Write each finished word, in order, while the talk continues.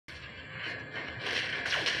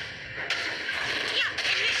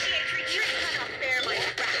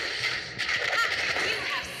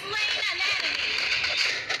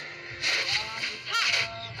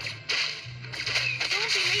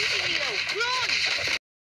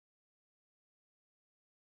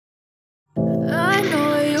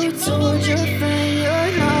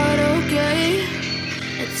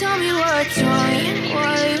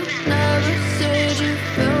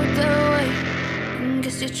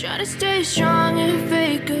try to stay strong and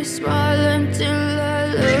fake a smile until I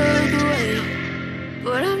look away.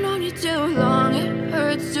 But I've known you too long, it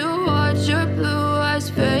hurts to watch your blue eyes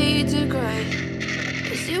fade to gray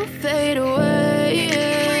as you fade away,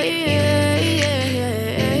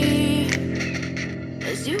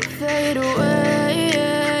 as you fade away.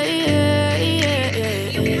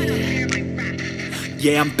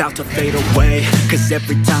 Yeah, I'm about to fade away, cause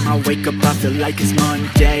every time I wake up I feel like it's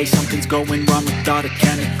Monday. Something's going wrong with all the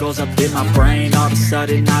chemicals up in my brain. All of a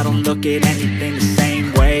sudden I don't look at anything the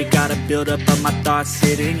same way. Got a build-up of my thoughts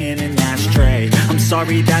sitting in an ashtray. I'm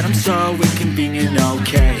sorry that I'm so inconvenient,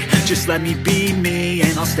 okay. Just let me be me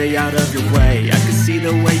and I'll stay out of your way. I can see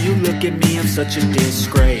the way you look at me, I'm such a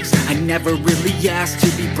disgrace. I never really asked to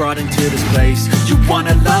be brought into this place. You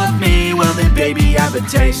wanna love me? Well then baby, have a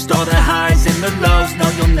taste. All the highs and the lows, no,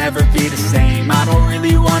 you'll never be the same. I don't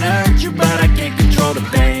really wanna hurt you, but I can't control the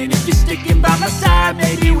pain. If you're sticking by my side,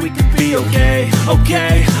 maybe we could be okay.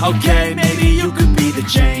 Okay, maybe you could be the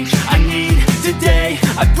change I need today.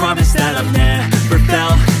 I promise that I've never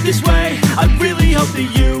felt this way. I really hope that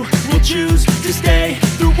you will choose to stay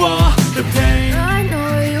through all the pain. I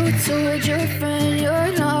know you told your friend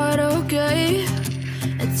you're not okay,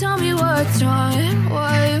 and tell me what's wrong and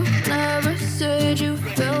why you never said you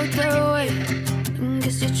felt that way.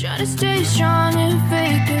 Guess you're trying to stay strong and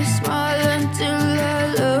fake a smile until I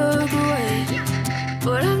look away.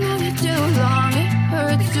 But I've known you too long, it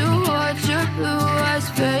hurts to watch your blue eyes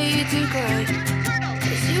fade to gray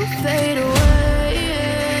as you fade away,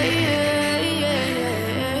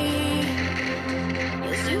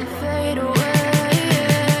 as you fade away,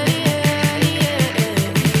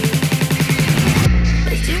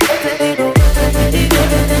 as you fade away.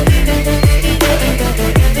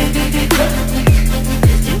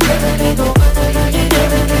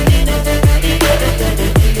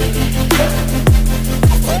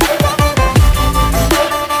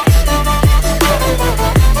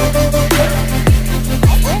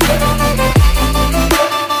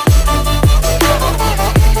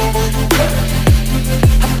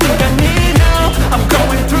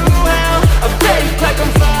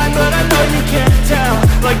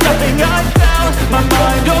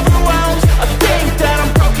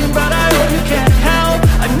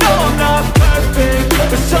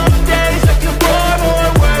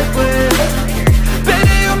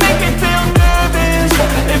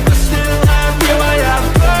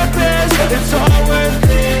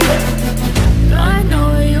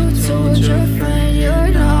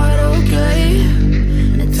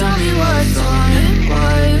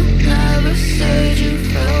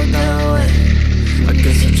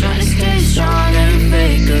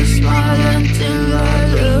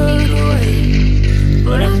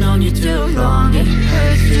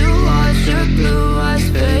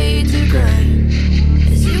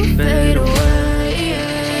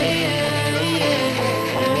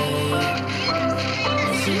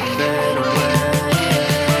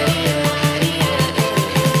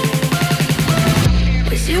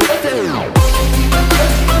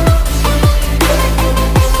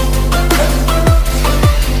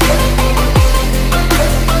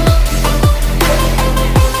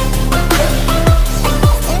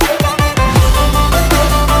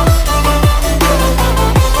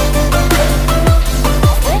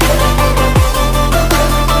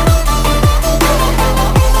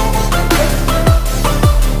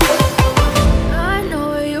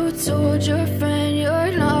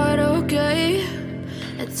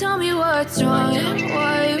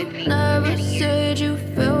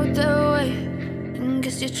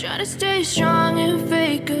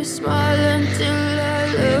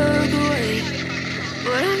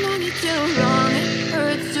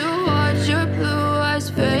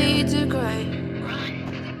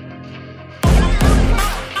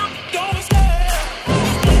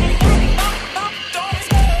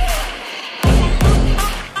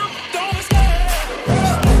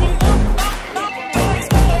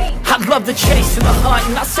 The chase and the hunt,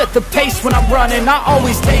 and I set the pace when I'm running. I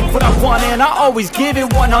always take what I want and I always give it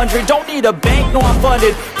 100. Don't need a bank, no I'm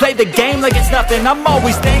funded. Play the game like it's nothing. I'm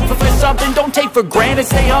always thankful for something. Don't take for granted,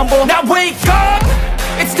 stay humble. Now wake up!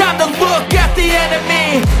 It's time to look at the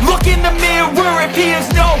enemy. Look in the mirror if he is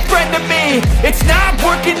no friend to me. It's not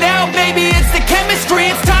working out, maybe it's the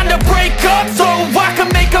chemistry. It's time to break up so I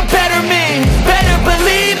can make a better me. Better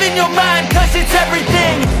believe in your mind, cause it's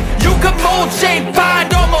everything. You can mold, shape,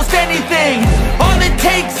 find almost anything. All it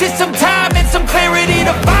takes is some time and some clarity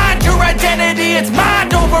to find your identity. It's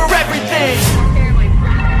mind over everything.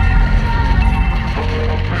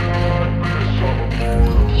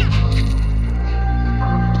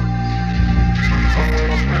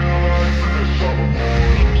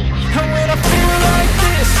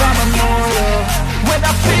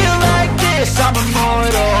 this, I'm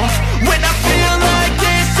immortal. When I feel like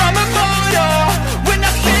this, I'm immortal. When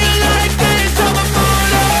I feel like this, I'm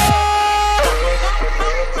immortal.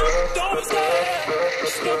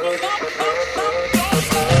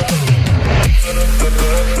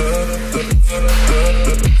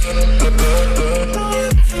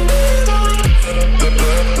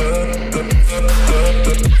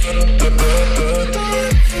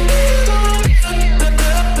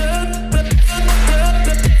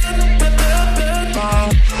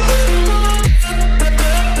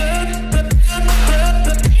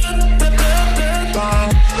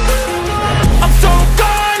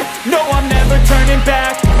 Don't turning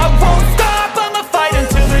back, I won't stop, I'ma fight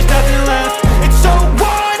until there's nothing left. It's so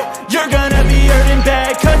on, you're gonna be hurting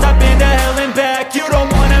bad, cause I've been to hell and back. You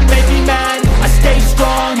don't wanna make me mad, I stay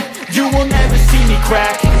strong, you will never see me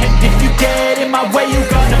crack. And if you get in my way, you're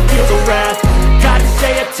gonna feel the wrath. Gotta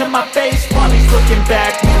say it to my face while he's looking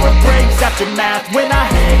back. Mirror breaks after math, when I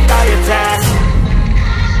hate, I attack.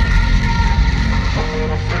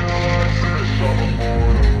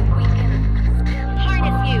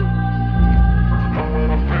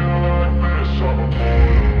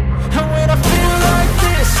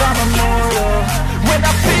 I'm immortal. When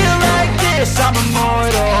I feel like this, I'm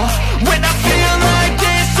immortal. When I feel like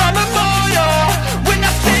this, I'm immortal. When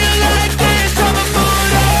I feel like this, I'm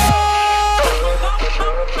immortal.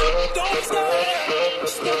 Don't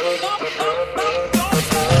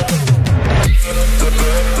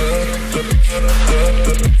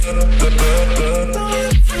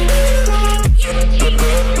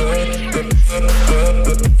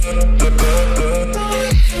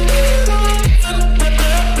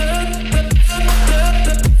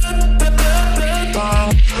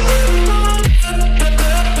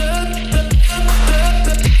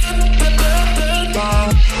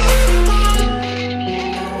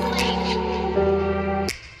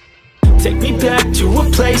Take me back to a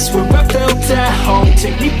place where I felt at home.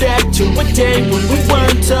 Take me back to a day when we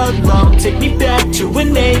weren't alone. Take me back to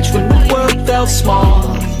an age when the world felt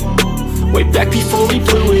small. Way back before we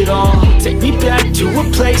blew it all. Take me back to a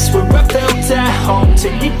place where I felt at home.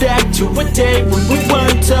 Take me back to a day when we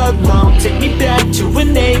weren't alone. Take me back to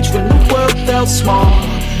an age when the world felt small.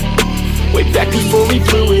 Way back before we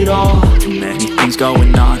blew it all. Too many things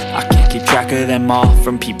going on, I can't keep track of them all.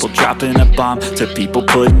 From people dropping a bomb to people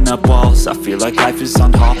putting up walls. I feel like life is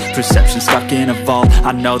on hold, perception stuck in a vault.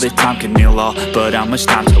 I know that time can heal all, but how much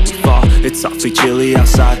time till we fall? It's awfully chilly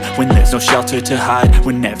outside, when there's no shelter to hide.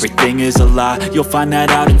 When everything is a lie, you'll find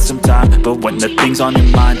that out in some time. But when the things on your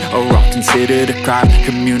mind are all considered a crime,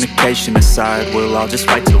 communication aside, we'll all just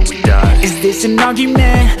fight till we die. Is this an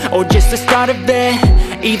argument, or just the start of it?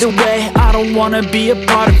 Either way, I don't wanna be a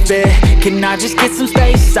part of it. Can I just get some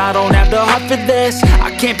space? I don't have the heart for this.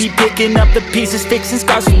 I can't be picking up the pieces, fixing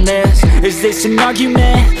scars from this. Is this an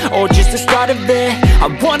argument, or just the start of it? I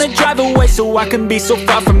wanna drive away so I can be so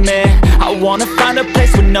far from it. I wanna find a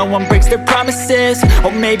place where no one breaks their promises.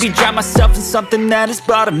 Or maybe drown myself in something that is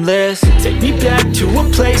bottomless. Take me back to a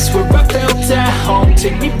place where I felt at home.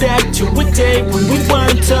 Take me back to a day when we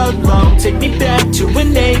weren't alone. Take me back to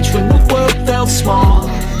an age when the world felt small.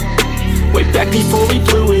 Way back before we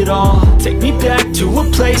blew it all. Take me back to a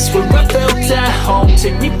place where I felt at home.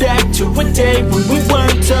 Take me back to a day when we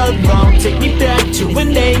weren't alone. Take me back to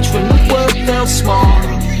an age when the world felt small.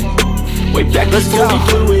 Way back before we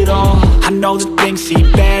blew it all. I know that things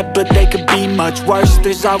seem bad, but they could be much worse.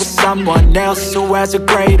 There's always someone else who has a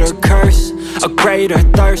greater curse, a greater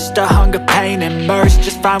thirst, a hunger, pain, and mercy.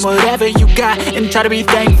 Just find whatever you got and try to be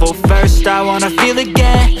thankful first. I wanna feel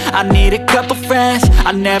again, I need a couple friends.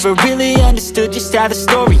 I never really understood just how the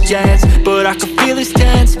story ends, but I can feel it's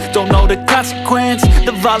tense, don't know the consequence.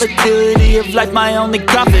 The volatility of life, my only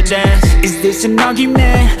confidence. Is this an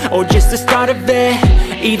argument, or just the start of it?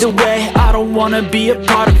 Either way, I don't wanna be a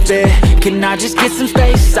part of it. Can I just get some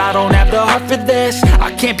space? I don't have the heart for this.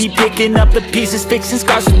 I can't be picking up the pieces, fixing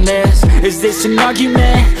scars from this. Is this an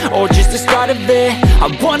argument, or just the start of it? I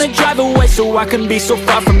wanna drive away so I can be so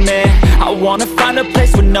far from it. I wanna find a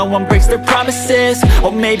place where no one breaks their promises.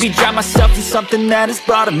 Or maybe drown myself in something that is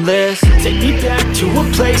bottomless. Take me back to a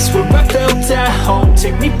place where I felt at home.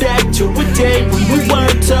 Take me back to a day when we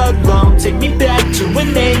weren't alone. Take me back to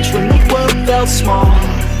an age when the world felt small.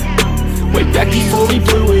 Way back before we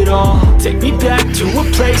blew it all. Take me back to a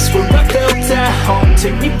place where I felt at home.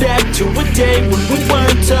 Take me back to a day when we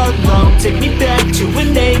weren't alone. Take me back to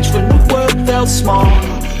an age when the world felt small.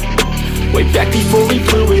 Way back before we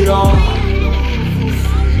blew it all.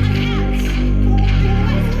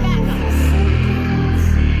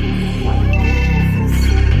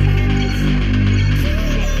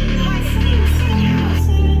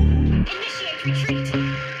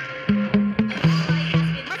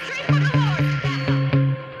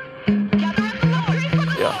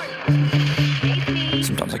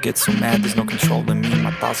 get so mad, there's no controlling me.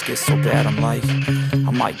 My thoughts get so bad, I'm like,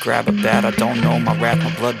 I might grab a bat, I don't know. My wrath,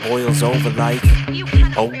 my blood boils over like,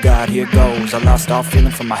 oh God, here goes. I lost all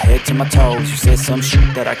feeling from my head to my toes. You said some shit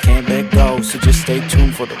that I can't let go, so just stay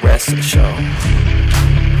tuned for the rest of the show.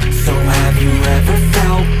 So have you ever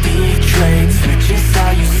felt betrayed? Switches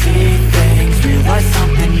how you see things, realize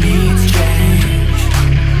something needs change.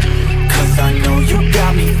 Cause I know you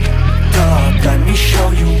got me f***ed up, let me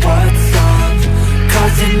show you what's up.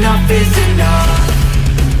 Cause enough is enough.